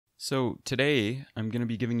So today I'm going to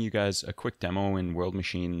be giving you guys a quick demo in World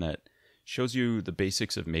Machine that shows you the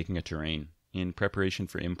basics of making a terrain in preparation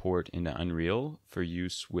for import into Unreal for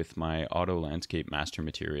use with my Auto Landscape Master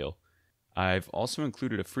material. I've also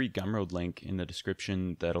included a free Gumroad link in the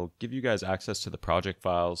description that'll give you guys access to the project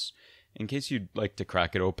files in case you'd like to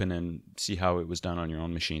crack it open and see how it was done on your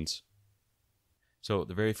own machines. So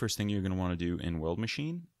the very first thing you're going to want to do in World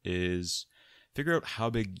Machine is figure out how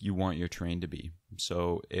big you want your terrain to be.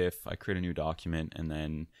 So if I create a new document and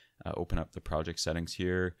then open up the project settings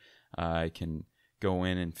here, I can go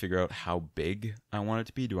in and figure out how big I want it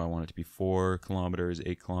to be. Do I want it to be 4 kilometers,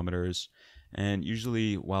 8 kilometers? And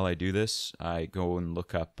usually while I do this, I go and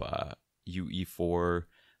look up UE4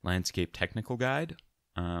 Landscape Technical Guide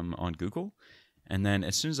on Google. And then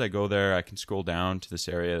as soon as I go there, I can scroll down to this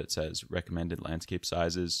area that says recommended landscape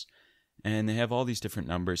sizes. And they have all these different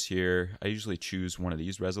numbers here. I usually choose one of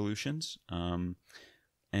these resolutions. And,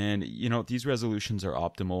 you know, these resolutions are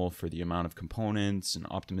optimal for the amount of components and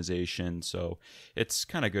optimization. So it's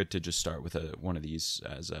kind of good to just start with one of these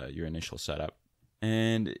as your initial setup.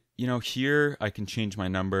 And, you know, here I can change my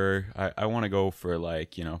number. I want to go for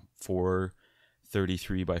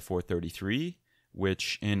 433 by 433,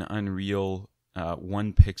 which in Unreal,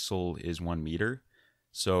 1 pixel is 1 meter.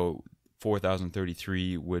 So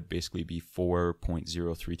 4033 would basically be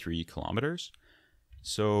 4.033 kilometers.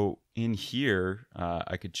 So in here,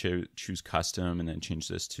 I could choose custom and then change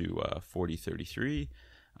this to 4033.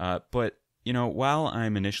 But, you know, while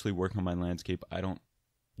I'm initially working on my landscape, I don't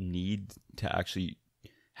need to actually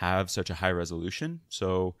have such a high resolution.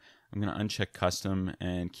 So I'm going to uncheck custom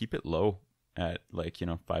and keep it low at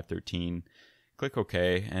 513. Click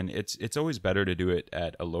OK, and it's always better to do it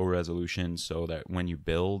at a low resolution so that when you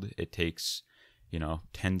build, it takes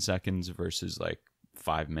 10 seconds versus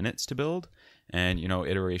 5 minutes to build, and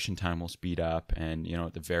iteration time will speed up, and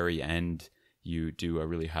at the very end you do a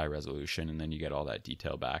really high resolution, and then you get all that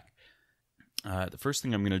detail back. The first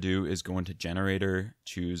thing I'm going to do is go into generator,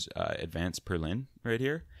 choose advanced per lin right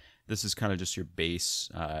here. This is kind of just your base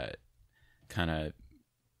kind of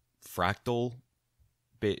fractal.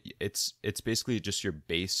 It's basically just your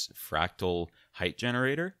base fractal height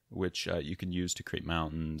generator, which you can use to create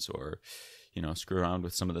mountains or screw around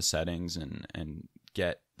with some of the settings and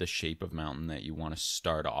get the shape of mountain that you want to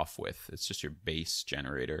start off with. It's just your base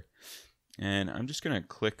generator. And I'm just going to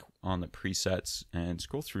click on the presets and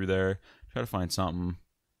scroll through there, try to find something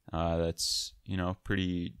that's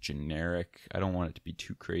pretty generic. I don't want it to be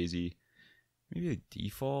too crazy. Maybe a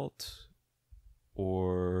default,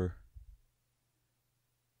 or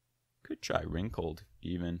could try wrinkled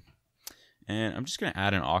even. And I'm just going to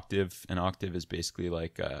add an octave. An octave is basically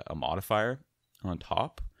like a modifier on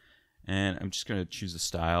top. And I'm just going to choose a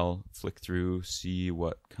style, flick through, see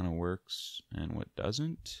what kind of works and what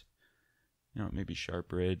doesn't. Maybe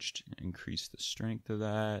sharp ridged, increase the strength of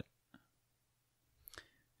that.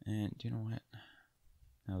 And you know what?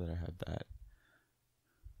 Now that I have that,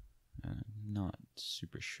 I'm not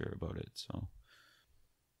super sure about it, so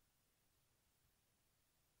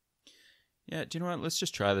yeah, do you know what? Let's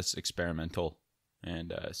just try this experimental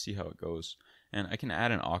and see how it goes. And I can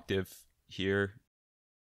add an octave here.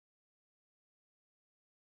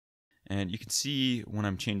 And you can see when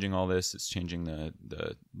I'm changing all this, it's changing the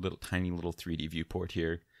tiny little 3D viewport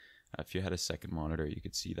here. If you had a second monitor, you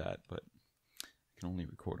could see that, but I can only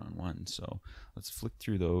record on one. So let's flick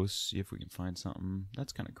through those, see if we can find something.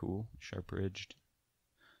 That's kind of cool, sharp ridged.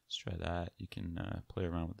 Let's try that. You can play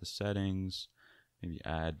around with the settings. Maybe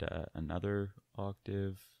add another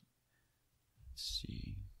octave. Let's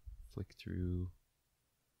see. Flick through.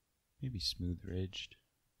 Maybe smooth ridged.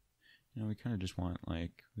 We kind of just want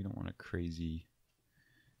we don't want a crazy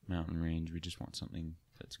mountain range. We just want something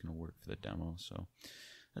that's going to work for the demo. So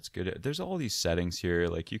that's good. There's all these settings here.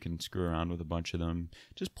 You can screw around with a bunch of them.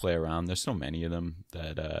 Just play around. There's so many of them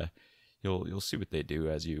that you'll see what they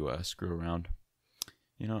do as you screw around.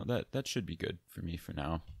 That should be good for me for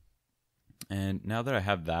now. And now that I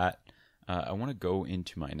have that, I want to go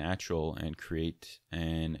into my natural and create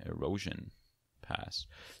an erosion pass.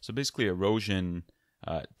 So basically erosion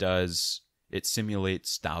it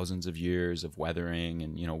simulates thousands of years of weathering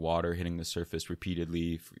and water hitting the surface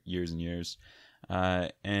repeatedly for years and years.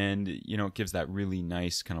 And it gives that really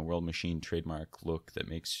nice kind of World Machine trademark look that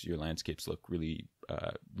makes your landscapes look really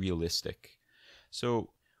realistic.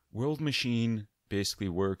 So World Machine basically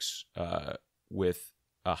works with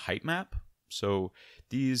a height map. So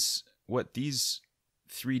what these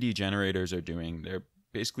 3D generators are doing, they're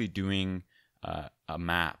basically doing a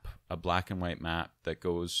map, a black and white map that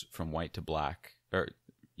goes from white to black,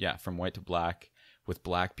 from white to black, with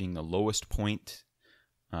black being the lowest point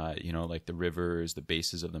you know, like the rivers, the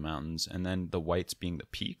bases of the mountains, and then the whites being the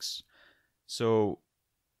peaks. So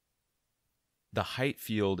the height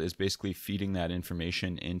field is basically feeding that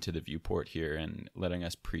information into the viewport here and letting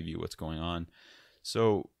us preview what's going on.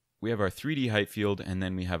 So we have our 3D height field, and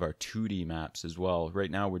then we have our 2D maps as well.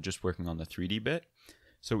 Right now we're just working on the 3D bit.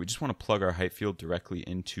 So we just want to plug our height field directly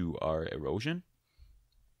into our erosion.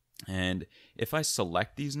 And if I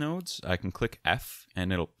select these nodes, I can click F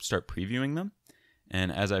and it'll start previewing them.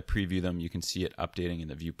 And as I preview them, you can see it updating in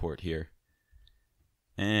the viewport here.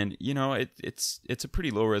 And, you know, it's a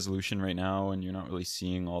pretty low resolution right now, and you're not really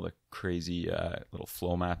seeing all the crazy little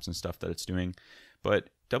flow maps and stuff that it's doing.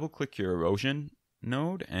 But double click your erosion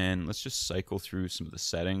node, and let's just cycle through some of the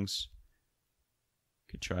settings.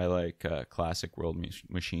 You could try like classic world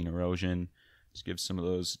machine erosion. Just give some of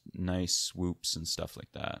those nice swoops and stuff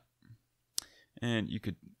like that. And you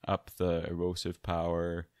could up the erosive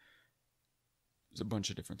power. There's a bunch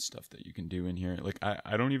of different stuff that you can do in here. Like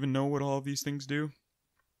I don't even know what all of these things do.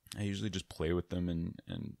 I usually just play with them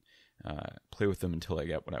and play with them until I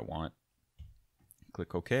get what I want.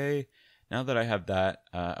 Click OK. Now that I have that,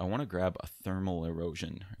 I want to grab a thermal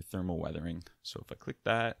erosion or thermal weathering. So if I click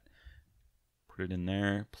that, put it in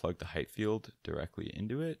there, plug the height field directly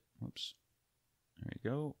into it. Whoops. There we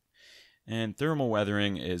go. And thermal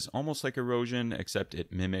weathering is almost like erosion, except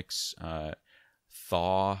it mimics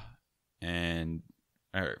thaw and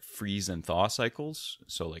freeze and thaw cycles.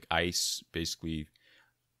 So like ice basically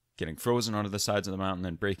getting frozen onto the sides of the mountain,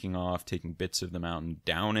 then breaking off, taking bits of the mountain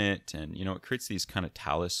down it. And, you know, it creates these kind of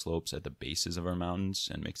talus slopes at the bases of our mountains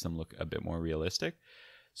and makes them look a bit more realistic.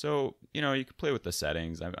 So, you know, you can play with the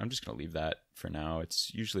settings. I'm just going to leave that for now.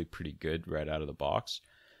 It's usually pretty good right out of the box.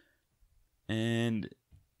 And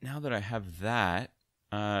now that I have that,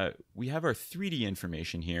 we have our 3D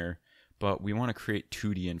information here, but we want to create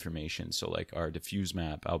 2D information. So like our diffuse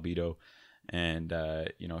map, Albedo. And,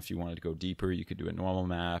 you know, if you wanted to go deeper, you could do a normal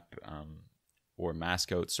map or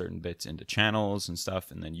mask out certain bits into channels and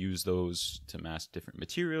stuff, and then use those to mask different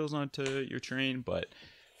materials onto your terrain. But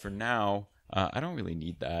for now, I don't really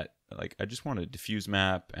need that. Like, I just want a diffuse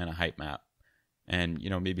map and a height map and, you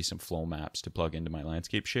know, maybe some flow maps to plug into my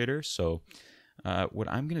landscape shader. So what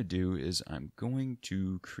I'm going to do is I'm going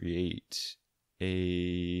to create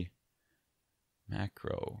a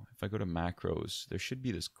macro. If I go to macros, there should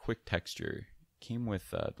be this quick texture. It came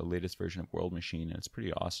with the latest version of World Machine, and it's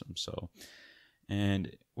pretty awesome. So,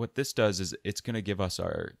 and what this does is it's going to give us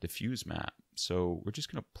our diffuse map. So we're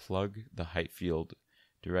just going to plug the height field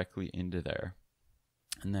directly into there,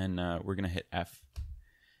 and then we're going to hit F.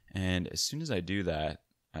 And as soon as I do that,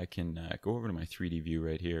 I can go over to my 3D view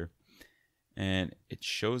right here, and it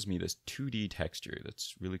shows me this 2D texture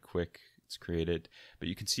that's really quick. It's created, but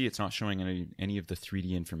you can see it's not showing any of the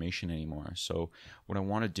 3D information anymore. So what I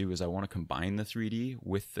want to do is I want to combine the 3D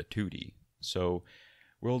with the 2D. So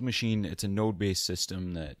World Machine, it's a node-based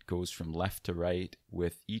system that goes from left to right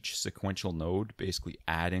with each sequential node basically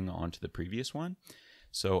adding onto the previous one.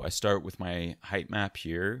 So I start with my height map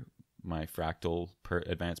here, my fractal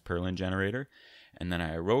advanced Perlin generator, and then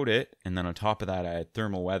I erode it, and then on top of that I had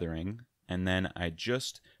thermal weathering, and then I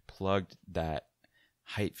just plugged that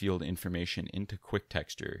height field information into quick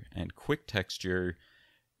texture. And quick texture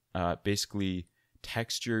basically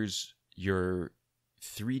textures your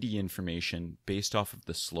 3D information based off of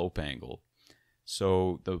the slope angle.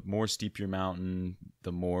 So the more steep your mountain,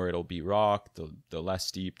 the more it'll be rock, the less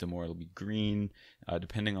steep, the more it'll be green,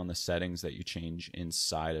 depending on the settings that you change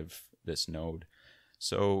inside of this node.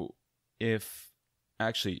 So if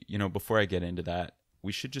actually, you know, before I get into that,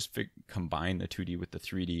 we should just combine the 2D with the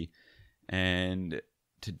 3D. And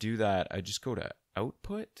to do that, I just go to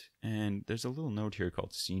Output, and there's a little node here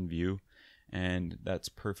called Scene View, and that's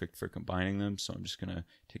perfect for combining them. So I'm just going to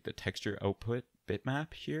take the texture output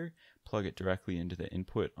bitmap here, plug it directly into the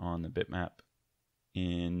input on the bitmap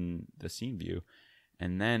in the scene view,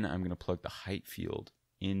 and then I'm going to plug the height field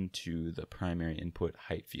into the primary input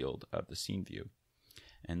height field of the scene view.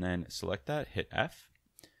 And then select that, hit F.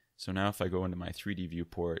 So now if I go into my 3D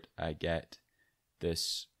viewport, I get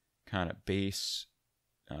this kind of base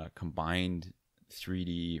combined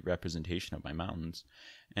 3D representation of my mountains.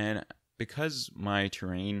 And because my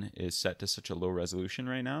terrain is set to such a low resolution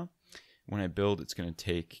right now, when I build, it's going to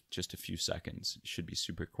take just a few seconds. It should be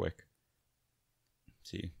super quick.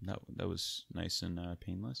 See, that was nice and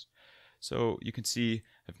painless. So you can see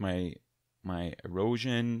I have my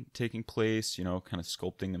erosion taking place, you know, kind of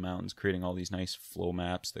sculpting the mountains, creating all these nice flow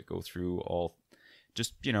maps that go through all,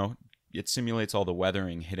 just, you know, it simulates all the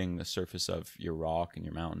weathering hitting the surface of your rock and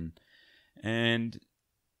your mountain. And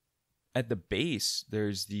at the base,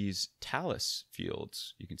 there's these talus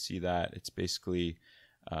fields. You can see that it's basically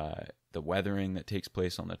the weathering that takes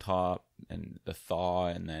place on the top and the thaw,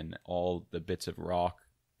 and then all the bits of rock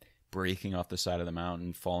breaking off the side of the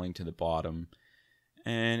mountain, falling to the bottom.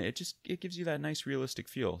 And it gives you that nice realistic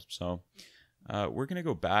feel. So we're going to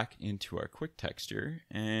go back into our quick texture,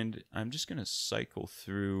 and I'm just going to cycle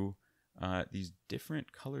through these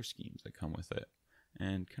different color schemes that come with it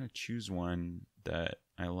and kind of choose one that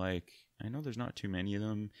I like. I know there's not too many of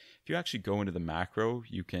them. If you actually go into the macro,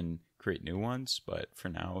 you can create new ones, but for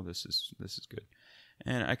now, this is good.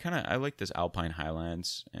 And I like this Alpine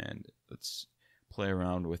Highlands, and let's play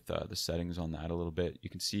around with the settings on that a little bit. You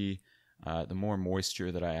can see the more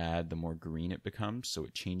moisture that I add, the more green it becomes. So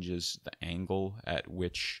it changes the angle at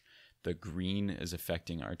which the green is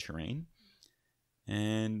affecting our terrain.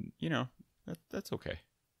 And, that's okay.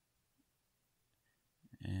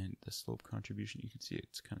 And the slope contribution, you can see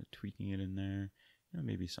it's kind of tweaking it in there.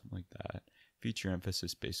 Maybe something like that. Feature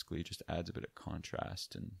emphasis basically just adds a bit of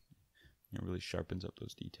contrast and really sharpens up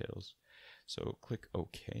those details. So click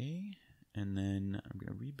OK, and then I'm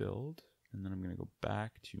going to rebuild, and then I'm going to go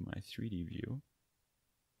back to my 3D view.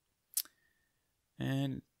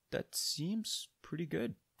 And that seems pretty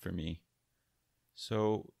good for me.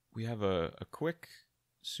 So we have a quick,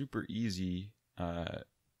 super easy terrain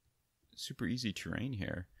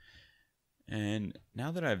here. And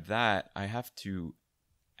now that I have that, I have to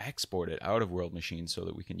export it out of World Machine so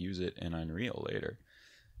that we can use it in Unreal later.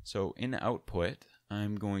 So in Output,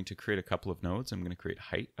 I'm going to create a couple of nodes. I'm going to create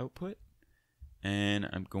Height Output, and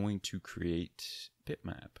I'm going to create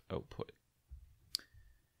Bitmap Output.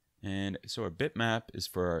 And so our Bitmap is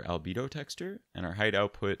for our Albedo texture, and our Height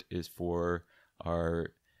Output is for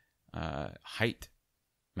our height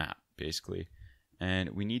map, basically.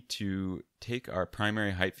 And we need to take our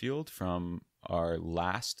primary height field from our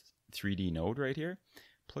last 3D node right here,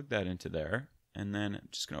 plug that into there, and then I'm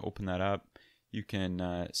just going to open that up. You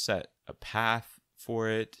can set a path for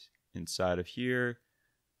it inside of here.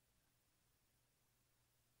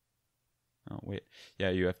 Oh, wait.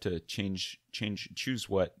 Yeah, you have to choose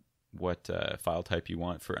what file type you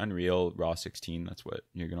want. For Unreal, RAW 16, that's what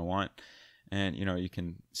you're going to want. And, you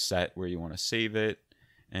can set where you want to save it.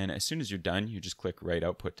 And as soon as you're done, you just click Write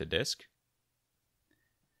Output to Disk.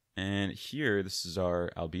 And here, this is our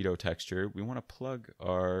Albedo texture. We want to plug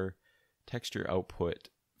our texture output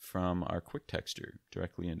from our quick texture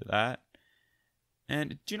directly into that.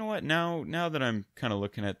 And do you know what? Now that I'm kind of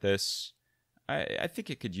looking at this, I think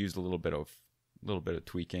it could use a little bit of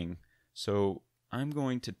tweaking. So I'm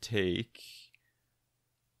going to take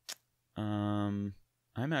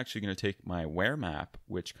I'm actually going to take my wear map,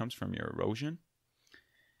 which comes from your erosion,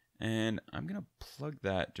 and I'm going to plug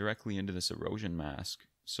that directly into this erosion mask.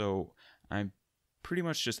 So I'm pretty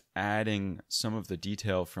much just adding some of the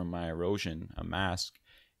detail from my erosion, a mask,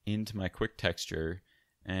 into my quick texture,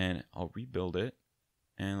 and I'll rebuild it,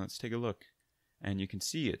 and let's take a look. And you can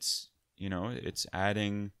see it's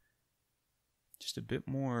adding just a bit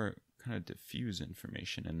more kind of diffuse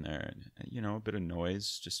information in there, and a bit of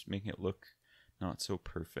noise, just making it look not so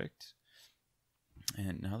perfect.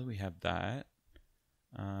 And now that we have that,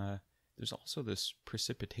 there's also this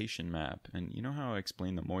precipitation map, and you know how I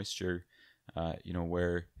explained the moisture,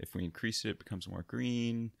 where if we increase it, it becomes more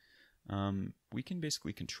green. We can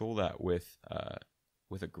basically control that with a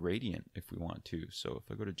gradient if we want to. So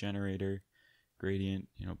if I go to generator, gradient,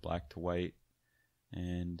 black to white,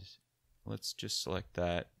 and let's just select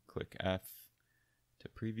that, click F to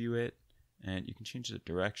preview it, and you can change the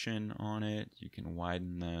direction on it. You can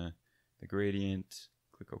widen the gradient,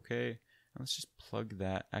 click OK. Let's just plug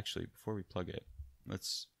that. Actually, before we plug it,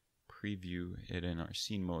 let's preview it in our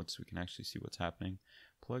scene mode so we can actually see what's happening.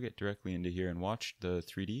 Plug it directly into here and watch the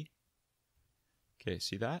 3D. Okay,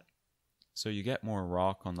 see that? So you get more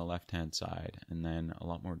rock on the left-hand side and then a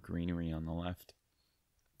lot more greenery on the left.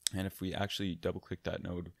 And if we actually double-click that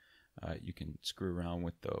node, you can screw around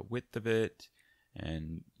with the width of it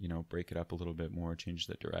and, break it up a little bit more, change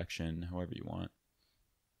the direction, however you want.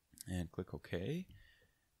 And click OK.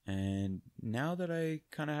 And now that I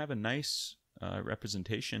kind of have a nice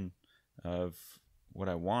representation of what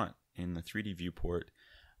I want in the 3D viewport,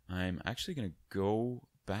 I'm actually going to go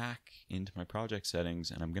back into my project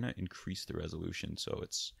settings and I'm going to increase the resolution so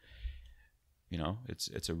it's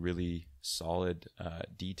a really solid,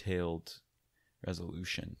 detailed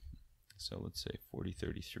resolution. So let's say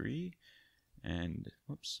 4033 and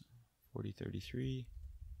 4033,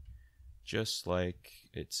 just like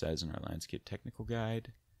it says in our landscape technical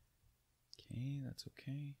guide. Okay, that's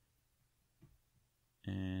okay.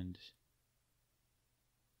 And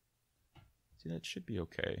see, that should be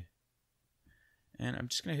okay. And I'm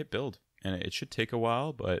just going to hit build. And it should take a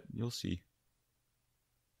while, but you'll see.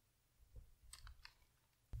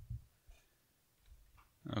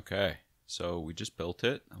 Okay, so we just built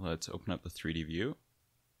it. Let's open up the 3D view.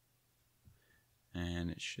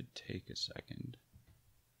 And it should take a second.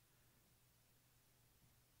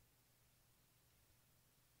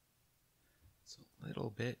 It's a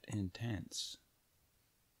little bit intense.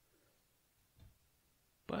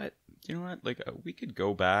 But, you know what, like we could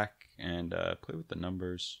go back and play with the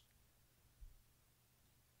numbers.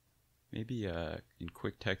 Maybe in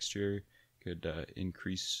quick texture, could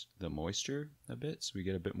increase the moisture a bit so we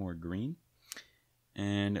get a bit more green.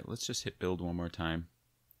 And let's just hit build one more time.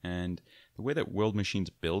 And the way that World Machine's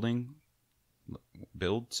build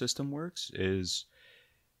system works is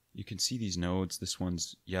you can see these nodes. This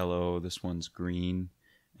one's yellow, this one's green.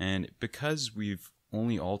 And because we've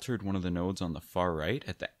only altered one of the nodes on the far right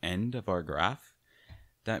at the end of our graph,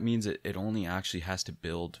 that means it only actually has to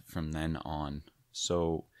build from then on.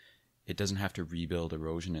 So it doesn't have to rebuild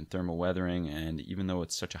erosion and thermal weathering, and even though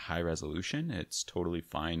it's such a high resolution, it's totally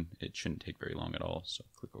fine. It shouldn't take very long at all. So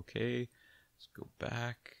click OK. Let's go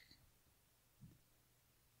back.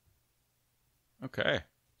 Okay,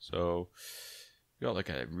 so we got like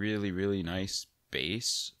a really, really nice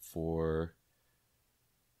base for,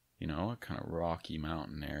 you know, a kind of rocky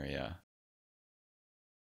mountain area.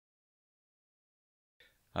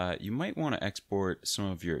 You might want to export some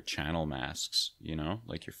of your channel masks, you know,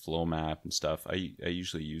 like your flow map and stuff. I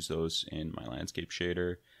usually use those in my landscape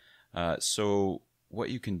shader. So what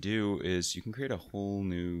you can do is you can create a whole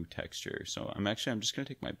new texture. So I'm just going to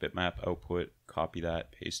take my Bitmap output, copy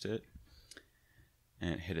that, paste it,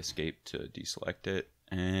 and hit escape to deselect it.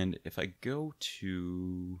 And if I go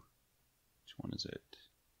to, which one is it?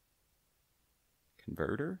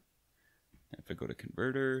 Converter. If I go to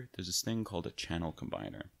converter, there's this thing called a channel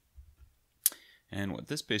combiner. And what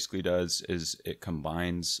this basically does is it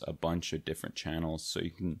combines a bunch of different channels. So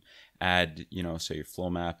you can add, you know, say your flow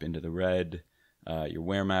map into the red, your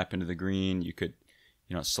wear map into the green. You could,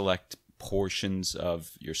 you know, select portions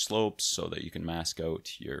of your slopes so that you can mask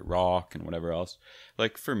out your rock and whatever else.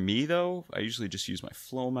 Like for me though, I usually just use my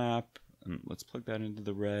flow map, and let's plug that into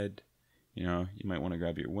the red. You know, you might want to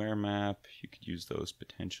grab your wear map. You could use those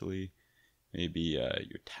potentially. Maybe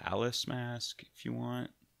your talus mask if you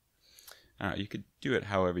want. You could do it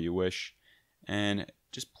however you wish, and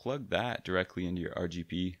just plug that directly into your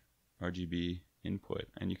RGB input,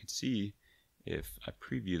 and you can see if I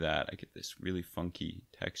preview that, I get this really funky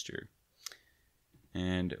texture.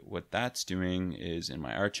 And what that's doing is in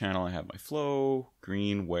my art channel, I have my flow,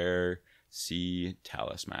 green, wear, C,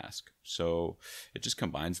 talus mask. So it just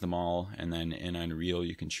combines them all, and then in Unreal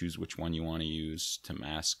you can choose which one you want to use to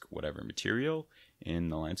mask whatever material in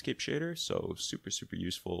the landscape shader. So super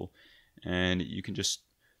useful, and you can just,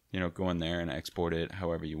 you know, go in there and export it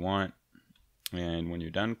however you want, and when you're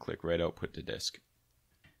done, click write output to disk.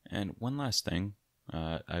 And one last thing,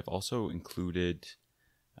 I've also included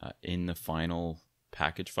in the final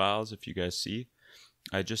package files, if you guys see,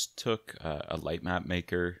 I just took a light map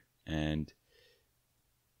maker and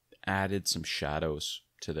added some shadows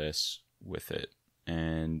to this with it,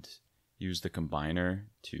 and used the combiner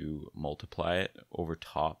to multiply it over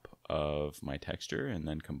top of my texture, and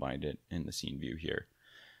then combined it in the scene view here.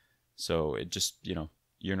 So it just, you know,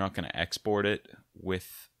 you're not going to export it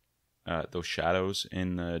with those shadows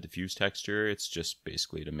in the diffuse texture. It's just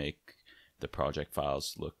basically to make the project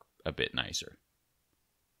files look a bit nicer.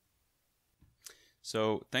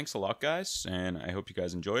 So thanks a lot, guys, and I hope you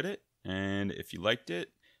guys enjoyed it. And if you liked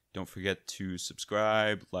it, don't forget to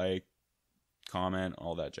subscribe, like, comment,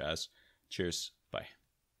 all that jazz. Cheers. Bye.